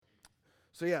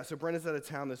So Brenda's out of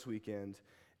town this weekend,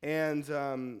 and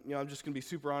I'm just going to be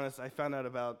super honest. I found out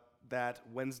about that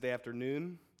Wednesday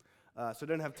afternoon, so I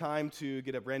didn't have time to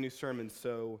get a brand new sermon.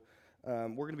 So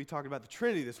we're going to be talking about the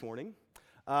Trinity this morning.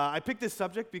 I picked this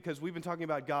subject because we've been talking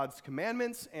about God's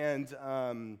commandments, and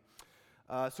so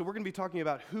we're going to be talking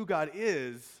about who God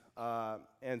is,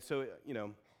 and so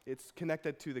it's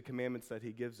connected to the commandments that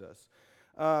He gives us.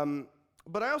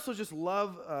 But I also just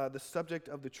love the subject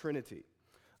of the Trinity.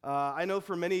 I know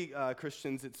for many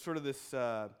Christians, it's sort of this,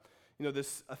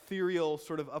 this ethereal,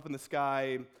 sort of up in the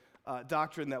sky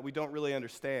doctrine that we don't really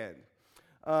understand.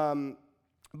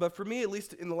 But for me, at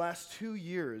least in the last 2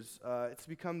 years, it's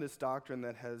become this doctrine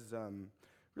that has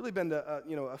really been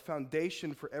a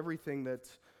foundation for everything that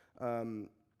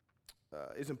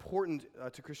is important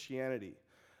to Christianity.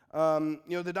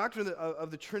 The doctrine of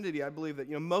the Trinity, I believe that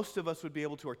most of us would be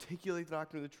able to articulate the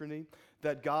doctrine of the Trinity,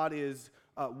 that God is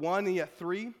one and yet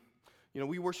three.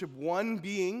 We worship one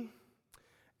being,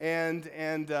 and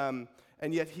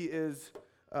yet He is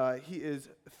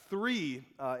three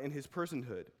in His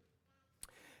personhood.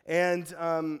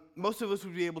 And most of us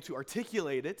would be able to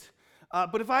articulate it.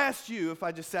 But if I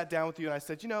just sat down with you and I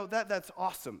said, that's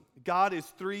awesome. God is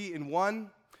three in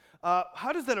one.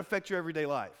 How does that affect your everyday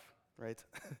life? Right?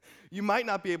 You might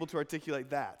not be able to articulate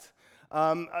that.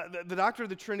 The doctrine of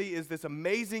the Trinity is this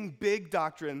amazing, big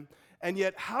doctrine, and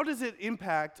yet how does it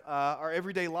impact our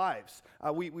everyday lives?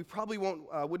 We probably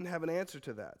wouldn't have an answer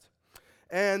to that.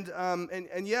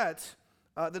 And yet,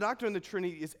 the doctrine of the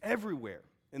Trinity is everywhere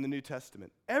in the New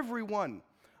Testament. Every one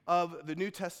of the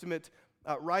New Testament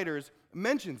writers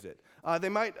mentions it.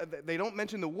 They don't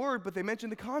mention the word, but they mention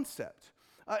the concept.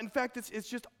 In fact, it's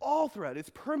just all throughout. It's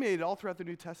permeated all throughout the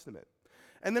New Testament.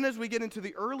 And then as we get into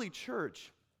the early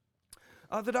church,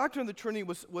 the doctrine of the Trinity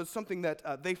was something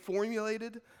that they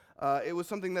formulated. It was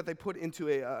something that they put into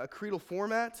a creedal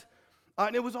format.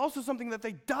 And it was also something that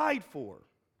they died for.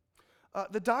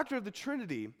 The doctrine of the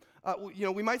Trinity,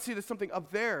 we might see it as something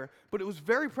up there, but it was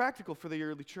very practical for the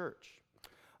early church.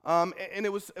 And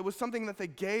it was something that they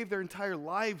gave their entire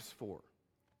lives for.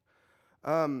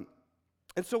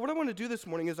 And so what I want to do this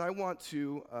morning is I want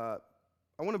to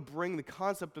bring the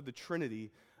concept of the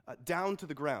Trinity down to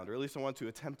the ground, or at least I want to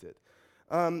attempt it.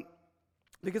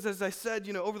 Because as I said,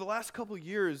 over the last couple of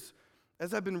years,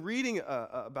 as I've been reading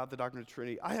about the doctrine of the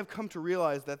Trinity, I have come to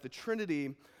realize that the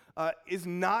Trinity is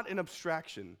not an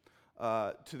abstraction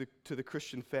to the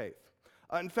Christian faith.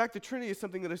 In fact, the Trinity is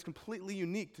something that is completely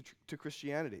unique to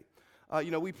Christianity.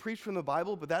 We preach from the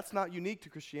Bible, but that's not unique to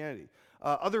Christianity.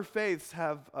 Other faiths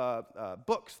have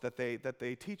books that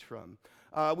they teach from.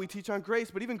 We teach on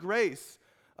grace, but even grace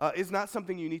is not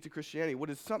something unique to Christianity.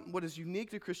 What is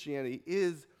unique to Christianity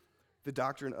is the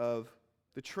doctrine of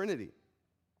the Trinity.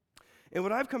 And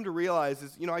what I've come to realize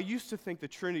is, I used to think the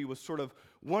Trinity was sort of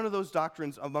one of those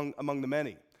doctrines among the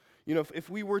many. If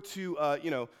we were to,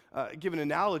 give an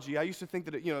analogy, I used to think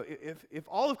that, if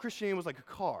all of Christianity was like a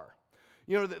car,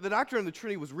 the doctrine of the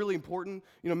Trinity was really important.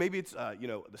 Maybe it's,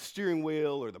 the steering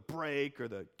wheel or the brake or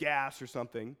the gas or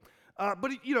something.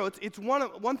 But, it's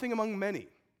one thing among many.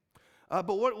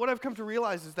 But what I've come to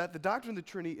realize is that the doctrine of the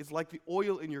Trinity is like the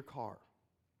oil in your car.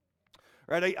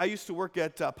 Right? I used to work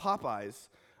at Popeyes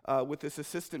with this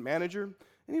assistant manager,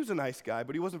 and he was a nice guy,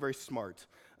 but he wasn't very smart.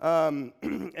 And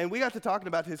we got to talking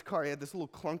about his car. He had this little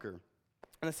clunker.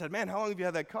 And I said, man, how long have you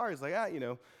had that car? He's like,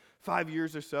 5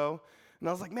 years or so. And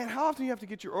I was like, man, how often do you have to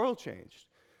get your oil changed?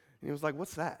 And he was like,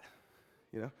 what's that?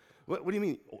 What do you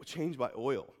mean, changed by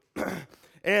oil?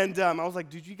 And I was like,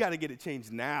 dude, you got to get it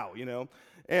changed now,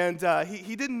 And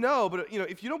he didn't know, but,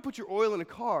 if you don't put your oil in a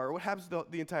car, what happens to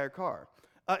the entire car?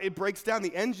 It breaks down.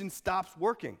 The engine stops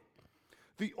working.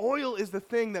 The oil is the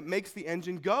thing that makes the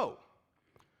engine go,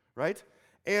 right?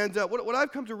 And what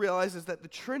I've come to realize is that the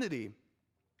Trinity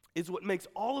is what makes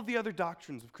all of the other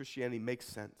doctrines of Christianity make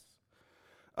sense.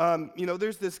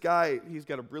 There's this guy, he's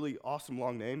got a really awesome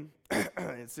long name.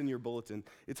 It's in your bulletin.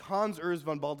 It's Hans Urs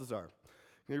von Balthasar.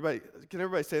 Can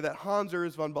everybody say that? Hans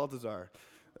Urs von Balthasar.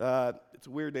 It's a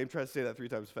weird name. Try to say that 3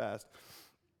 times fast.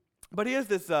 But he has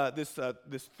this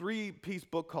 3-piece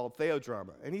book called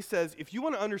Theodrama. And he says, if you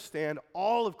want to understand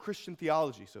all of Christian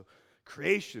theology, so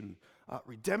creation,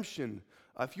 redemption,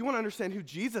 if you want to understand who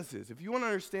Jesus is, if you want to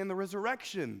understand the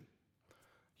resurrection,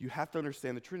 you have to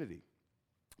understand the Trinity.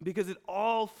 Because it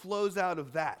all flows out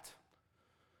of that.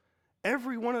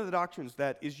 Every one of the doctrines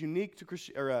that is unique to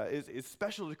is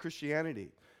special to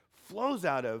Christianity flows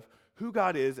out of who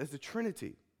God is as the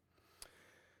Trinity.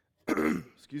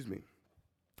 Excuse me.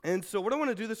 And so what I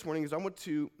want to do this morning is I want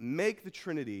to make the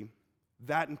Trinity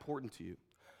that important to you.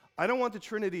 I don't want the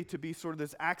Trinity to be sort of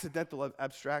this accidental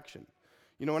abstraction.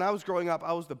 You know, when I was growing up,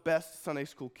 I was the best Sunday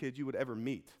school kid you would ever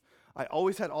meet. I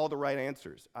always had all the right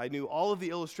answers. I knew all of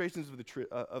the illustrations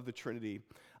of the Trinity.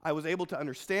 I was able to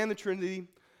understand the Trinity,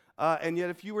 and yet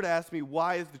if you were to ask me,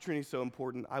 why is the Trinity so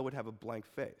important, I would have a blank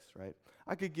face, right?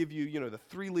 I could give you, the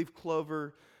three-leaf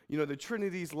clover, the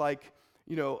Trinity's like,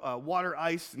 water,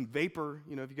 ice, and vapor.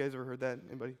 Have you guys ever heard that?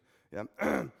 Anybody?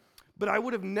 Yeah. But I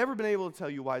would have never been able to tell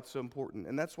you why it's so important,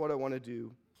 and that's what I want to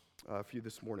do for you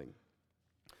this morning.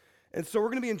 And so we're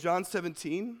going to be in John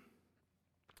 17,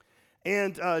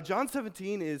 and John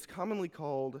 17 is commonly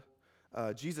called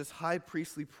Jesus' high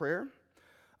priestly prayer,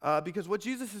 because what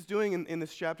Jesus is doing in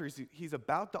this chapter is he's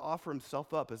about to offer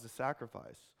himself up as a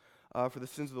sacrifice for the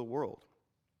sins of the world.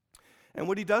 And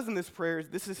what he does in this prayer is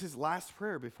this is his last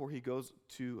prayer before he goes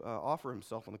to offer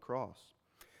himself on the cross.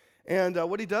 And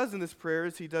what he does in this prayer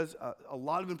is he does a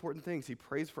lot of important things. He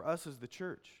prays for us as the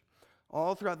church.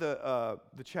 All throughout the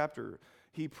chapter,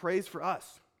 he prays for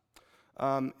us.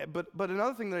 But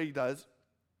another thing that he does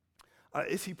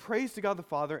is he prays to God the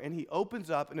Father, and he opens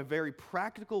up in a very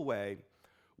practical way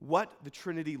what the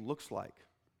Trinity looks like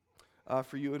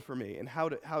for you and for me, and how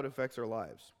it affects our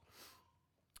lives.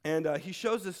 And he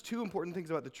shows us two important things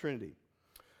about the Trinity.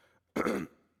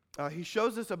 He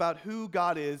shows us about who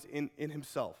God is in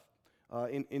himself,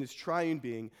 in his triune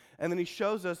being, and then he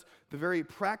shows us the very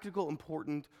practical,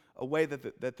 important way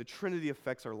that the Trinity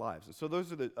affects our lives. And so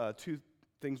those are the two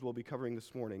things we'll be covering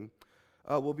this morning.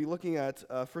 We'll be looking at,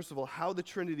 first of all, how the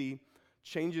Trinity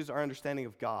changes our understanding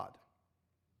of God.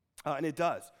 And it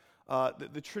does.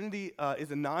 The Trinity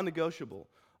is a non-negotiable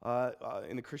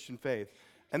in the Christian faith.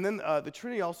 And then the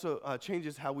Trinity also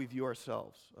changes how we view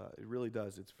ourselves. It really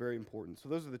does. It's very important. So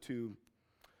those are the 2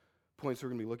 points we're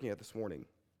going to be looking at this morning.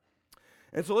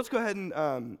 And so let's go ahead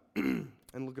and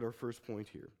and look at our first point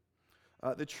here.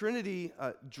 The Trinity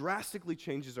drastically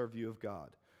changes our view of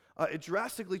God. It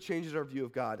drastically changes our view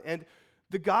of God. And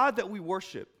the God that we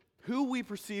worship, who we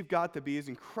perceive God to be, is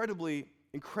incredibly,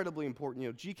 incredibly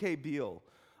important. G.K. Beale,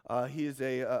 he is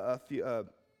a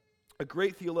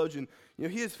great theologian.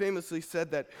 He has famously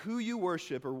said that who you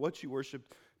worship or what you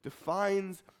worship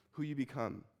defines who you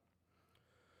become.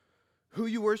 Who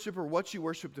you worship or what you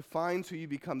worship defines who you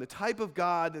become. The type of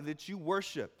God that you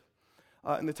worship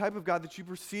and the type of God that you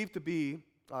perceive to be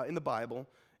in the Bible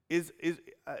is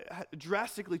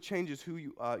drastically changes who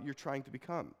you're trying to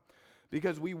become.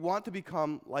 Because we want to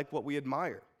become like what we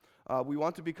admire. We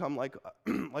want to become like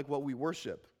what we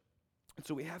worship. And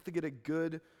so we have to get a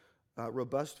good,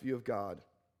 robust view of God.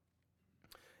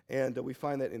 And we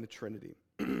find that in the Trinity.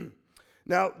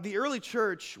 Now, the early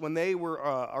church, when they were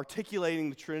articulating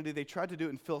the Trinity, they tried to do it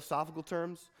in philosophical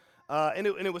terms. And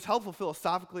it was helpful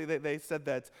philosophically. They said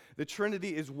that the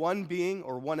Trinity is one being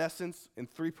or one essence in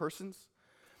 3 persons.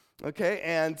 Okay,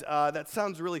 and that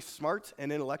sounds really smart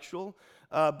and intellectual.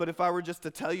 But if I were just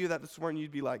to tell you that this morning,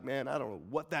 you'd be like, man, I don't know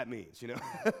what that means,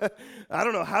 I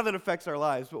don't know how that affects our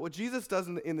lives. But what Jesus does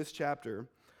in this chapter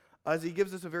is he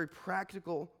gives us a very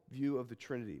practical view of the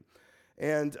Trinity.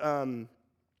 And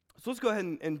so let's go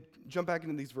ahead and jump back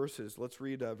into these verses. Let's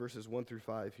read verses 1 through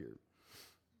 5 here.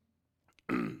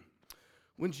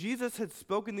 When Jesus had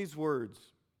spoken these words,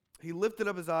 he lifted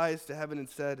up his eyes to heaven and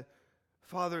said,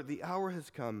 Father, the hour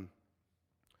has come.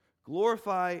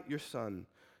 Glorify your Son,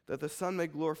 that the Son may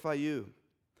glorify you,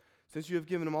 since you have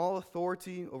given him all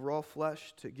authority over all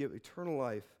flesh to give eternal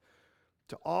life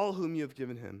to all whom you have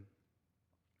given him.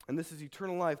 And this is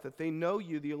eternal life, that they know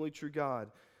you, the only true God,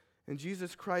 and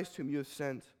Jesus Christ, whom you have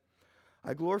sent.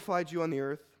 I glorified you on the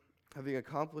earth, having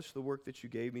accomplished the work that you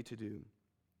gave me to do.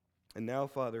 And now,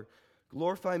 Father,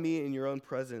 glorify me in your own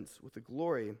presence with the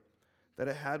glory that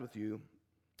I had with you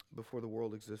before the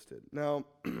world existed. Now,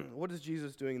 what is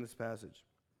Jesus doing in this passage?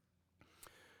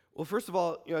 Well, first of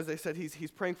all, as I said,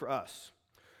 he's praying for us.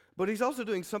 But he's also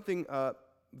doing something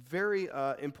very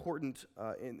important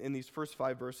in these first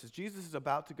 5 verses. Jesus is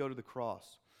about to go to the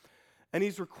cross. And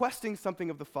he's requesting something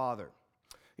of the Father.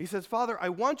 He says, Father, I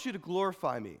want you to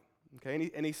glorify me.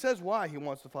 Okay, and he says why he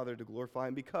wants the Father to glorify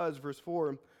him. Because, verse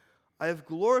 4, I have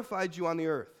glorified you on the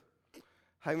earth,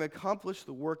 having accomplished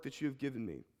the work that you have given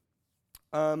me.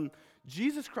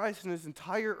 Jesus Christ in his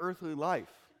entire earthly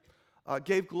life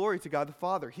gave glory to God the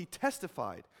Father. He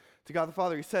testified to God the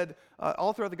Father. He said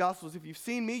all throughout the Gospels, if you've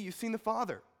seen me, you've seen the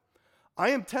Father.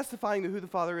 I am testifying to who the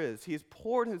Father is. He has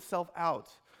poured himself out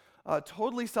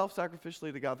totally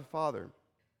self-sacrificially to God the Father.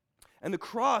 And the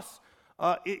cross,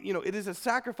 it is a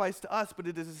sacrifice to us, but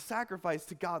it is a sacrifice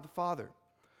to God the Father.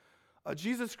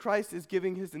 Jesus Christ is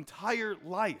giving his entire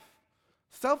life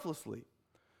selflessly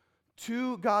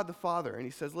to God the Father. And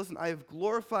he says, listen, I have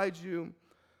glorified you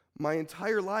my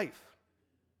entire life.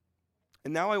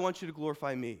 And now I want you to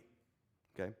glorify me.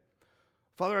 Okay?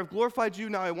 Father, I've glorified you.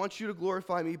 Now I want you to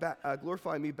glorify me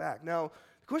back. Now,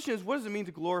 the question is, what does it mean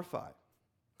to glorify?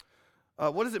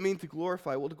 What does it mean to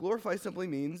glorify? Well, to glorify simply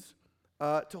means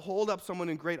to hold up someone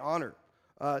in great honor,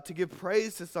 to give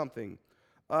praise to something,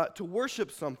 to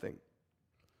worship something,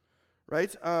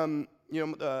 right? Some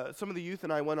of the youth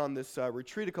and I went on this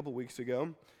retreat a couple weeks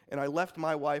ago, and I left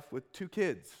my wife with 2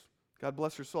 kids. God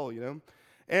bless her soul,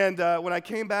 And when I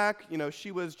came back, she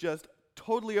was just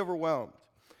totally overwhelmed.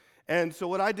 And so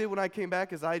what I did when I came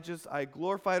back is I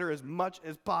glorified her as much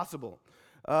as possible.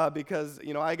 Because,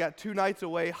 I got 2 nights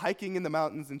away hiking in the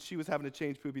mountains, and she was having to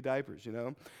change poopy diapers,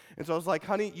 And so I was like,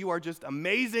 honey, you are just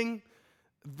amazing.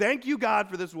 Thank you, God,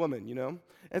 for this woman,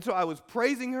 And so I was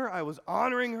praising her, I was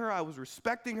honoring her, I was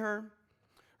respecting her,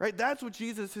 right? That's what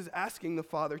Jesus is asking the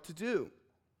Father to do,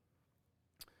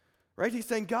 right? He's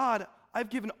saying, God, I've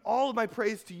given all of my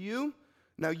praise to you.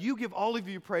 Now you give all of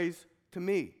your praise to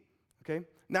me, okay?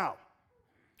 Now,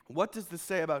 what does this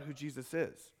say about who Jesus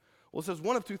is? Well, it says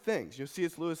one of 2 things.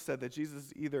 C.S. Lewis said that Jesus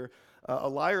is either a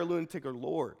liar, a lunatic, or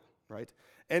Lord, right?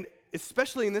 And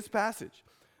especially in this passage,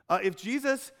 if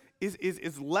Jesus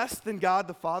is less than God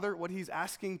the Father, what he's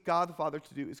asking God the Father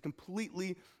to do is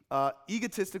completely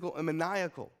egotistical and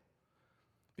maniacal,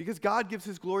 because God gives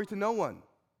his glory to no one.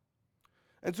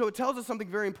 And so it tells us something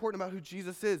very important about who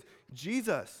Jesus is.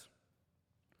 Jesus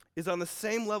is on the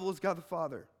same level as God the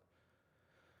Father.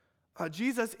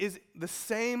 Jesus is the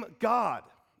same God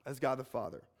as God the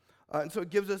Father. And so it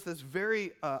gives us this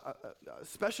very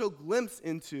special glimpse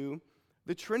into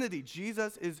the Trinity.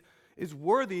 Jesus is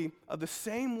worthy of the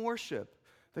same worship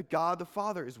that God the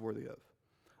Father is worthy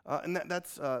of. And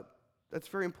that's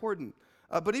very important.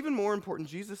 But even more important,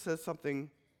 Jesus says something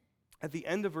at the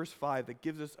end of verse 5 that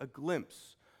gives us a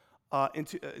glimpse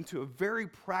into a very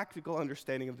practical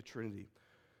understanding of the Trinity.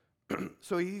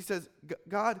 So he says,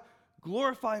 God,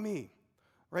 glorify me,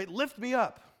 right? Lift me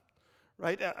up,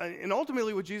 right? And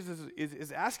ultimately what Jesus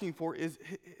is asking for is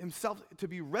himself to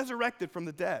be resurrected from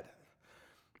the dead.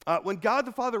 When God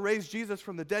the Father raised Jesus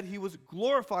from the dead, he was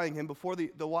glorifying him before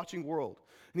the watching world.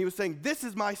 And he was saying, this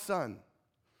is my son,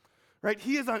 right?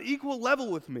 He is on equal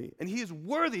level with me, and he is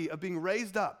worthy of being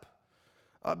raised up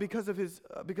because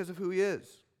of who he is.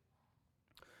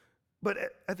 But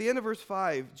at the end of verse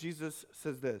 5, Jesus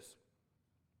says this.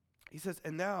 He says,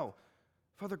 and now,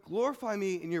 Father, glorify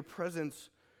me in your presence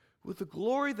with the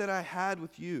glory that I had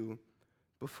with you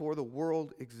before the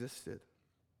world existed.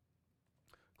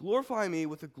 Glorify me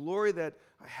with the glory that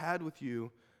I had with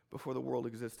you before the world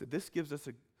existed. This gives us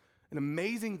an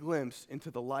amazing glimpse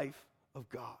into the life of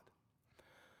God.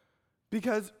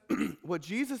 Because what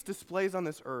Jesus displays on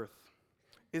this earth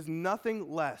is nothing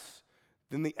less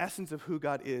than the essence of who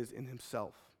God is in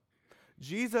himself.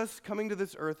 Jesus coming to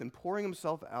this earth and pouring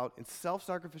himself out in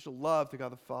self-sacrificial love to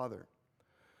God the Father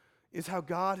is how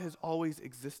God has always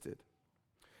existed.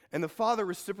 And the Father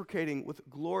reciprocating with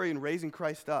glory and raising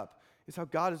Christ up is how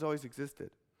God has always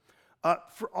existed.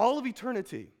 For all of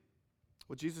eternity,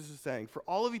 what Jesus is saying, for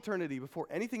all of eternity, before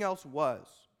anything else was,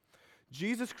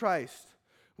 Jesus Christ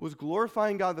was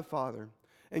glorifying God the Father,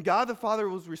 and God the Father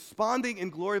was responding in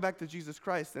glory back to Jesus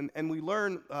Christ. And we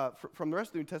learn from the rest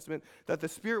of the New Testament that the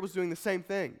Spirit was doing the same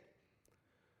thing.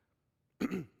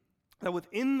 That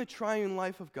within the triune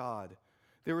life of God,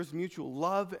 there was mutual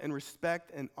love and respect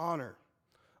and honor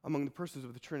among the persons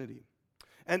of the Trinity.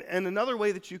 And another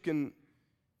way that you can,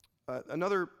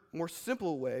 another more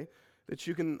simple way that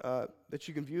you can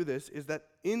view this is that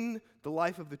in the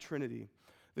life of the Trinity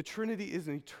is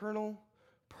an eternal,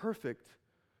 perfect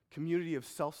community of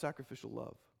self-sacrificial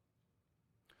love.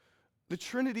 The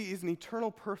Trinity is an eternal,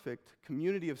 perfect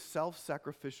community of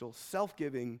self-sacrificial,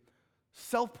 self-giving,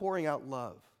 self-pouring out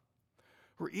love,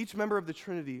 where each member of the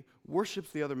Trinity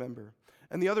worships the other member,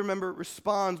 and the other member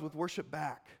responds with worship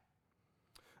back.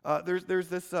 There's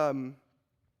this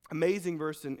amazing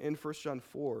verse in 1 John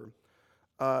 4.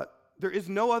 There is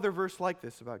no other verse like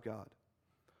this about God.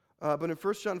 But in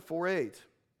 1 John 4:8,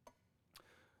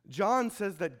 John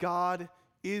says that God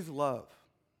is love.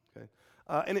 Okay?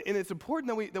 And it's important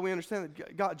that we understand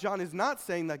that John is not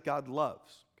saying that God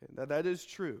loves. Okay? That is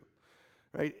true.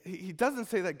 Right? He doesn't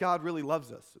say that God really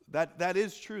loves us. That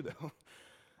is true, though.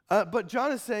 But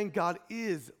John is saying God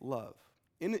is love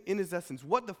in his essence.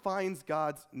 What defines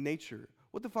God's nature?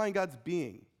 What defines God's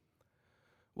being?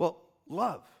 Well,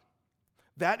 love.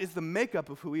 That is the makeup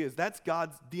of who he is. That's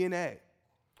God's DNA.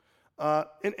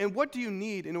 And what do you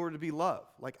need in order to be love?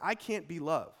 Like, I can't be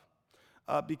love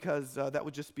because that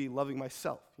would just be loving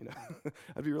myself.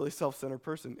 I'd be a really self-centered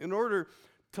person. In order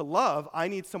to love, I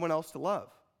need someone else to love.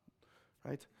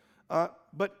 Right?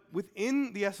 But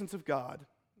within the essence of God,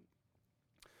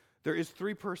 there is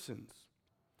three persons.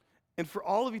 And for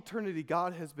all of eternity,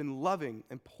 God has been loving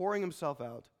and pouring himself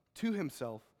out to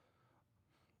himself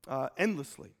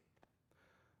endlessly.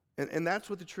 And that's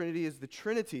what the Trinity is. The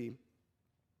Trinity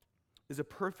is a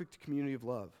perfect community of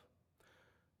love,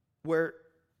 where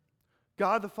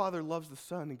God the Father loves the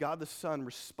Son, and God the Son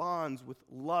responds with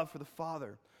love for the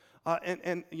Father.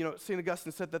 And St.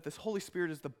 Augustine said that this Holy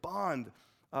Spirit is the bond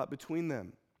between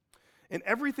them. And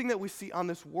everything that we see on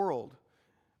this world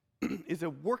is a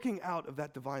working out of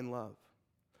that divine love.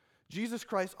 Jesus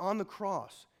Christ on the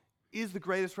cross is the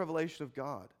greatest revelation of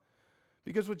God.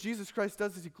 Because what Jesus Christ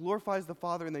does is he glorifies the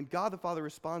Father, and then God the Father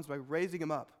responds by raising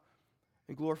him up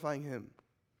and glorifying him.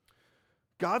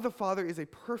 God the Father is a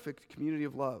perfect community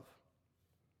of love.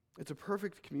 It's a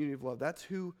perfect community of love. That's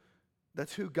who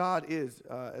God is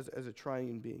as a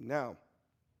triune being. Now,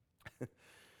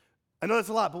 I know that's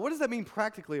a lot, but what does that mean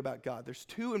practically about God? There's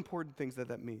two important things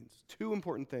that means. Two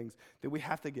important things that we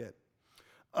have to get.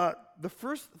 The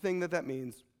first thing that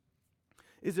means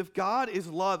is if God is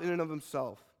love in and of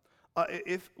himself,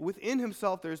 if within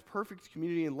himself there is perfect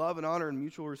community and love and honor and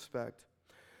mutual respect,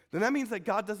 then that means that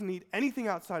God doesn't need anything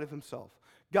outside of himself.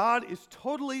 God is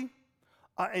totally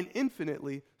and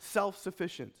infinitely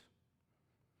self-sufficient.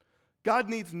 God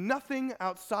needs nothing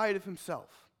outside of himself.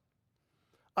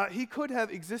 He could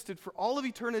have existed for all of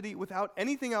eternity without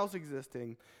anything else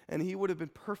existing, and he would have been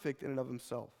perfect in and of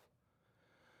himself.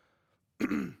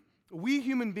 We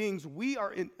human beings, we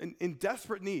are in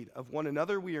desperate need of one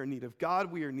another. We are in need of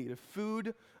God. We are in need of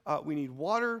food. We need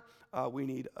water. We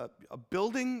need a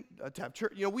building to have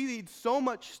church. We need so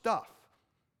much stuff.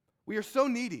 We are so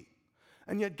needy.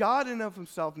 And yet God in and of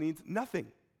himself needs nothing.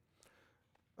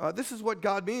 This is what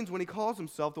God means when he calls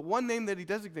himself. The one name that he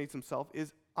designates himself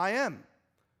is I am,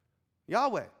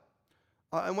 Yahweh.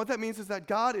 And what that means is that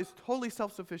God is totally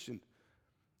self-sufficient.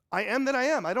 I am that I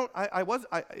am.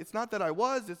 It's not that I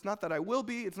was. It's not that I will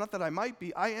be. It's not that I might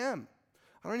be. I am.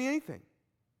 I don't need anything.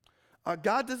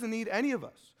 God doesn't need any of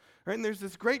us. Right? And there's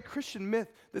this great Christian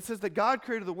myth that says that God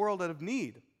created the world out of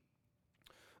need.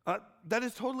 That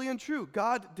is totally untrue.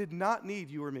 God did not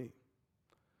need you or me.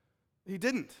 He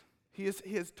didn't. He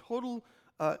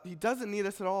doesn't need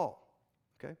us at all.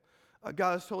 Okay?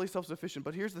 God is totally self-sufficient.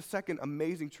 But here's the second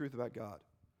amazing truth about God.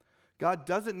 God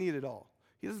doesn't need it all.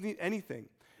 He doesn't need anything.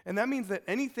 And that means that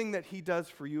anything that he does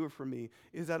for you or for me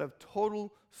is out of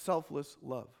total selfless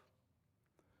love.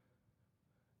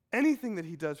 Anything that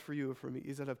he does for you or for me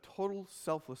is out of total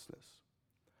selflessness.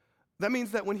 That means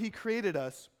that when he created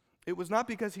us, it was not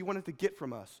because he wanted to get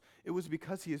from us. It was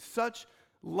because he is such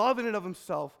love in and of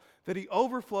himself that he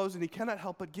overflows and he cannot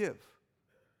help but give.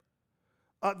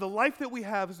 The life that we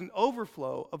have is an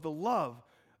overflow of the love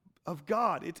of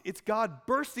God. It's God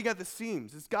bursting at the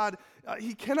seams. It's God,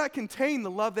 he cannot contain the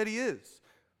love that he is.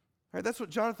 Right? That's what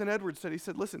Jonathan Edwards said. He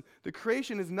said, listen, the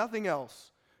creation is nothing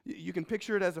else. You can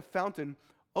picture it as a fountain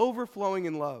overflowing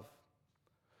in love.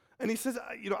 And he says,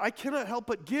 I cannot help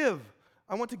but give.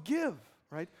 I want to give,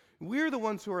 right? We're the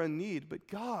ones who are in need, but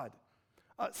God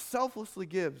selflessly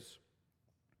gives.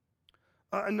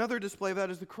 Another display of that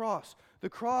is the cross. The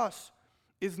cross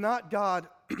is not God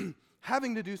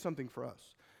having to do something for us.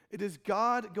 It is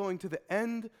God going to the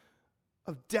end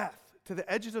of death, to the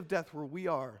edges of death where we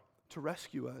are, to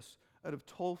rescue us out of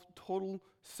total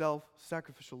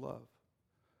self-sacrificial love.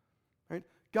 Right?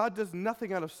 God does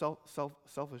nothing out of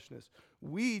selfishness.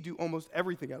 We do almost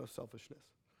everything out of selfishness.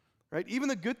 Right? Even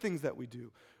the good things that we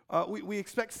do, we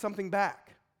expect something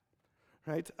back.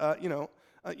 Right?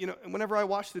 Whenever I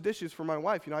wash the dishes for my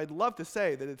wife, I'd love to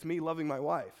say that it's me loving my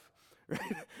wife.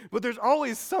 Right? But there's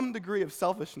always some degree of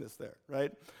selfishness there,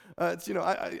 right?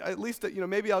 At least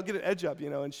maybe I'll get an edge up,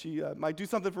 and she might do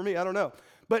something for me. I don't know,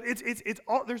 but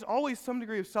there's always some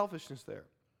degree of selfishness there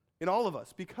in all of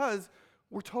us because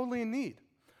we're totally in need.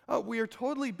 We are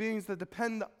totally beings that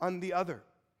depend on the other.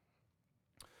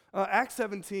 Acts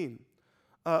 17,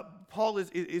 Paul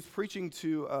is preaching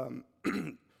to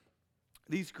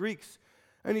these Greeks,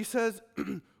 and he says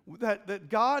that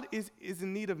God is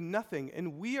in need of nothing,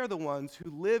 and we are the ones who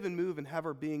live and move and have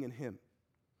our being in him.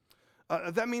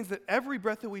 That means that every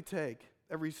breath that we take,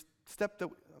 every step that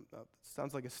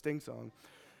sounds like a Sting song.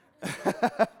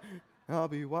 I'll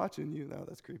be watching you. No,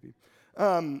 that's creepy.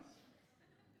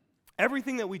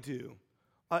 Everything that we do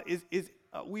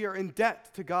we are in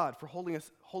debt to God for holding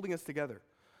us together.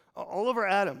 All of our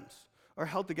atoms are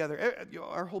held together.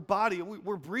 Our whole body,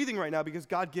 we're breathing right now because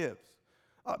God gives.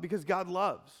 Because God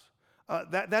loves.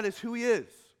 That is who he is.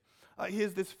 He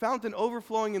is this fountain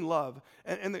overflowing in love,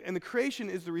 and the creation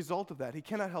is the result of that. He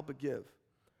cannot help but give.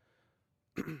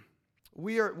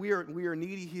 We are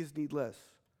needy, he is needless.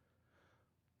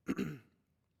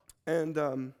 And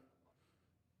so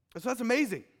that's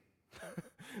amazing.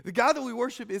 The God that we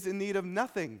worship is in need of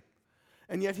nothing,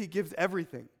 and yet he gives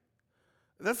everything.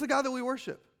 That's the God that we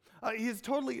worship. He is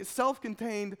totally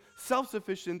self-contained,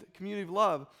 self-sufficient community of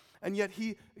love, and yet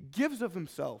he gives of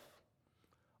himself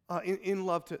in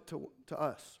love to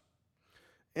us.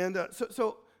 And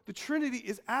so the Trinity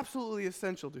is absolutely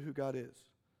essential to who God is,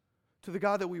 to the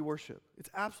God that we worship. It's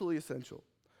absolutely essential.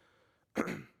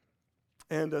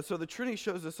 And so the Trinity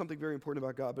shows us something very important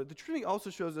about God, but the Trinity also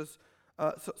shows us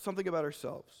something about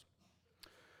ourselves.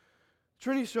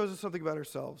 Trinity shows us something about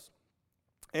ourselves.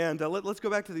 And let's go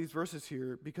back to these verses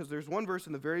here, because there's one verse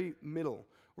in the very middle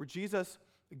where Jesus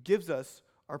gives us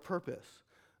our purpose.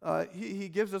 He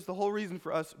gives us the whole reason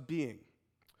for us being.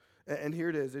 And here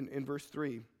it is in verse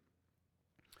 3.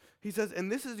 He says, "And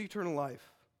this is eternal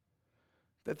life,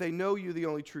 that they know you, the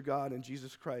only true God, and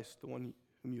Jesus Christ, the one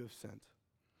whom you have sent."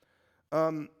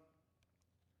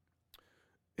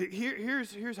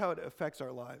 Here's how it affects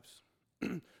our lives.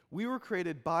 We were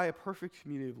created by a perfect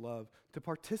community of love to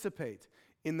participate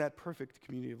in that perfect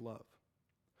community of love.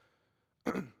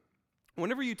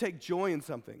 Whenever you take joy in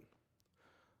something,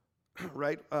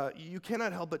 right, you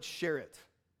cannot help but share it.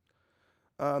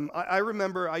 I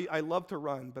remember, I love to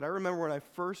run, but I remember when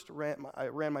I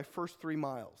ran my first 3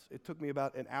 miles. It took me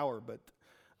about an hour, but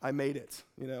I made it,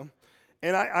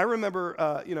 And I remember,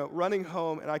 running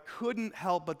home, and I couldn't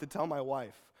help but to tell my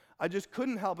wife. I just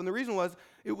couldn't help, and the reason was,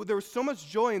 there was so much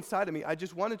joy inside of me, I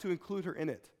just wanted to include her in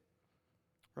it,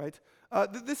 right?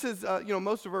 This is,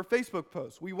 most of our Facebook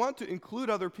posts. We want to include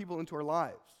other people into our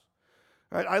lives.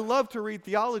 Right? I love to read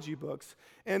theology books,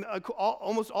 and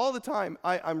almost all the time,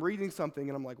 I'm reading something,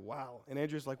 and I'm like, wow. And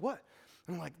Andrew's like, what?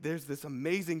 And I'm like, there's this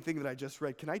amazing thing that I just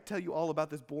read. Can I tell you all about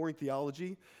this boring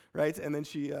theology? Right? And then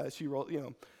she rolled,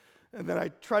 and then I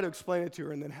try to explain it to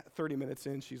her, and then 30 minutes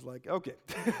in, she's like, okay.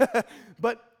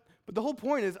 But the whole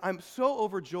point is, I'm so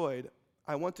overjoyed,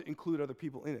 I want to include other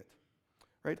people in it.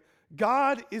 Right?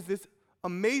 God is this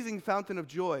amazing fountain of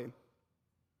joy,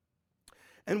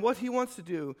 and what he wants to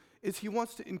do is he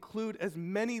wants to include as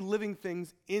many living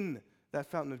things in that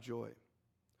fountain of joy.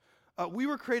 We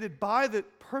were created by the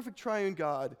perfect triune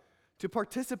God to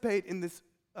participate in this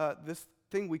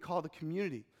thing we call the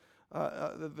community,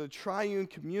 the triune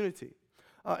community.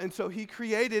 And so he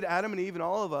created Adam and Eve and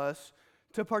all of us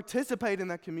to participate in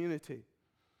that community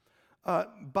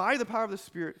by the power of the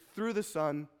Spirit through the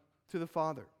Son to the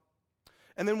Father.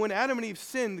 And then when Adam and Eve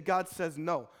sinned, God says,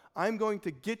 no, I'm going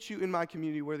to get you in my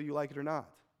community whether you like it or not.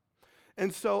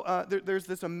 And so there's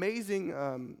this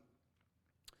amazing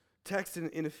text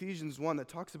in Ephesians 1 that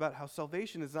talks about how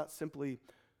salvation is not simply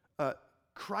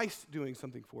Christ doing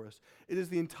something for us. It is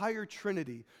the entire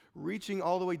Trinity reaching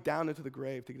all the way down into the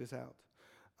grave to get us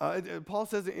out. Paul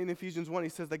says in Ephesians 1, he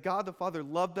says that God the Father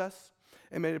loved us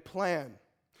and made a plan.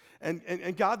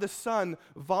 And God the Son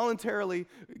voluntarily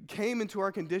came into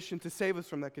our condition to save us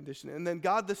from that condition. And then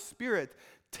God the Spirit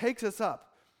takes us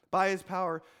up by his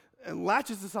power and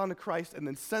latches us onto Christ and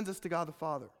then sends us to God the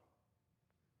Father.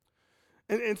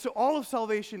 And so all of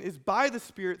salvation is by the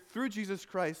Spirit through Jesus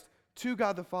Christ to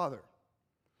God the Father.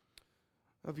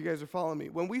 I don't know if you guys are following me.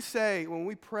 When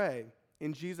we pray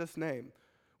in Jesus' name,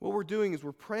 what we're doing is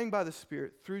we're praying by the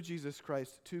Spirit through Jesus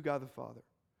Christ to God the Father.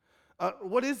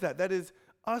 What is that? That is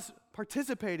us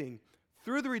participating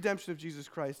through the redemption of Jesus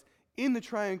Christ in the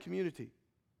triune community.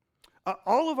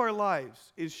 All of our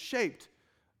lives is shaped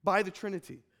by the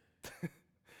Trinity.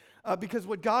 Because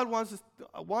what God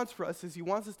wants for us is he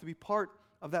wants us to be part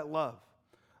of that love.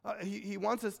 He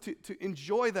wants us to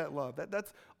enjoy that love.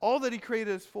 That's all that he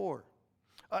created us for.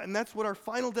 And that's what our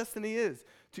final destiny is,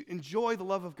 to enjoy the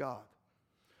love of God.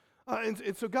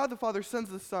 And so God the Father sends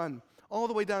the Son all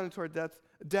the way down into our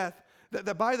death,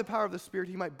 that by the power of the Spirit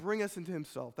he might bring us into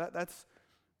himself.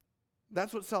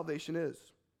 That's what salvation is.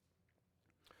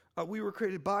 We were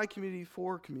created by community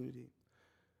for community.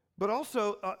 But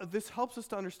also, this helps us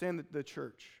to understand the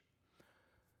church.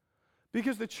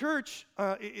 Because the church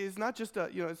is not just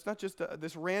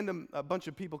this random bunch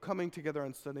of people coming together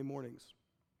on Sunday mornings.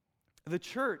 The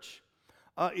church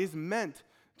is meant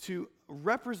to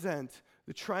represent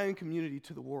the triune community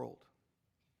to the world.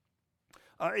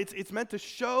 It's meant to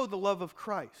show the love of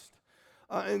Christ.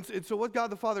 And so what God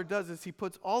the Father does is he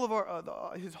puts all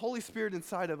of his Holy Spirit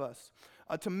inside of us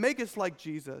to make us like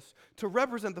Jesus, to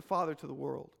represent the Father to the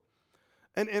world.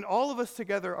 And all of us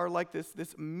together are like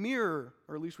this mirror,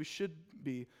 or at least we should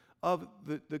be, of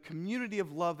the community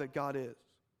of love that God is.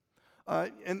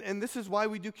 And this is why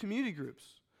we do community groups.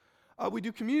 We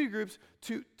do community groups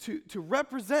to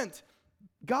represent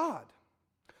God.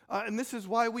 And this is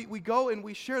why we go and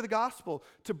we share the gospel,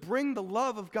 to bring the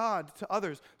love of God to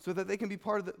others so that they can be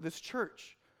part of this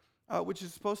church, which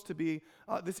is supposed to be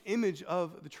this image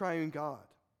of the triune God.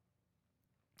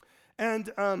 And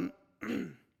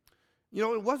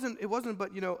it wasn't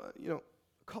but a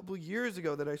couple years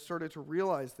ago that I started to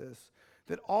realize this,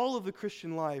 that all of the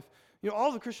Christian life, all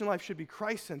of the Christian life should be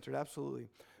Christ-centered, absolutely,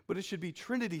 but it should be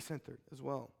Trinity-centered as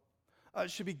well. It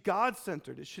should be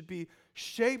God-centered. It should be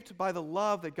shaped by the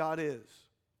love that God is.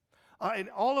 And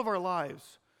all of our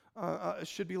lives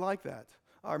should be like that.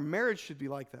 Our marriage should be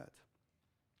like that.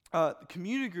 The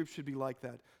community groups should be like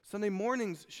that. Sunday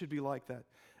mornings should be like that.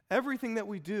 Everything that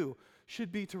we do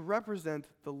should be to represent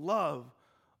the love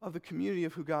of the community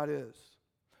of who God is.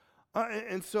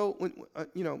 And so,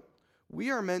 we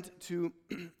are meant to,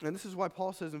 and this is why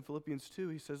Paul says in Philippians 2,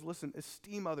 he says, listen,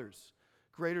 esteem others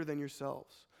greater than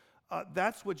yourselves.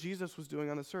 That's what Jesus was doing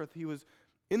on this earth. He was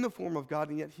in the form of God,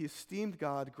 and yet he esteemed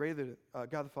God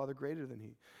the Father greater than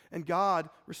he. And God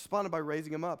responded by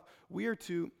raising him up. We are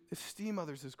to esteem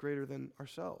others as greater than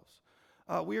ourselves.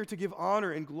 We are to give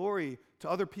honor and glory to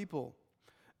other people.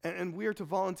 And we are to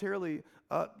voluntarily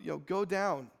go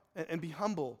down and be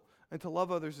humble and to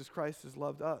love others as Christ has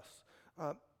loved us.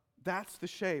 That's the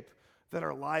shape that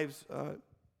our lives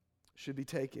should be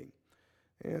taking.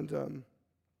 And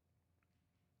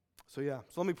so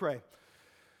let me pray.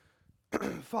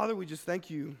 Father, we just thank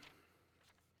you.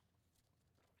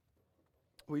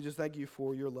 We just thank you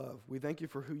for your love. We thank you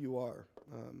for who you are.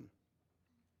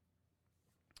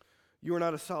 You are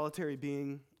not a solitary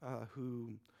being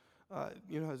who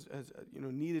has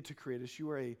needed to create us. You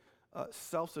are a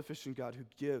self-sufficient God who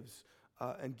gives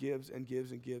and gives and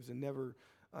gives and gives, and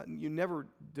you never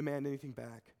demand anything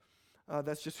back.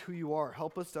 That's just who you are.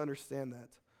 Help us to understand that.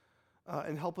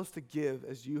 And help us to give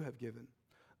as you have given.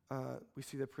 We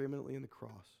see that preeminently in the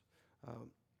cross. And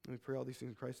we pray all these things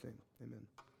in Christ's name. Amen.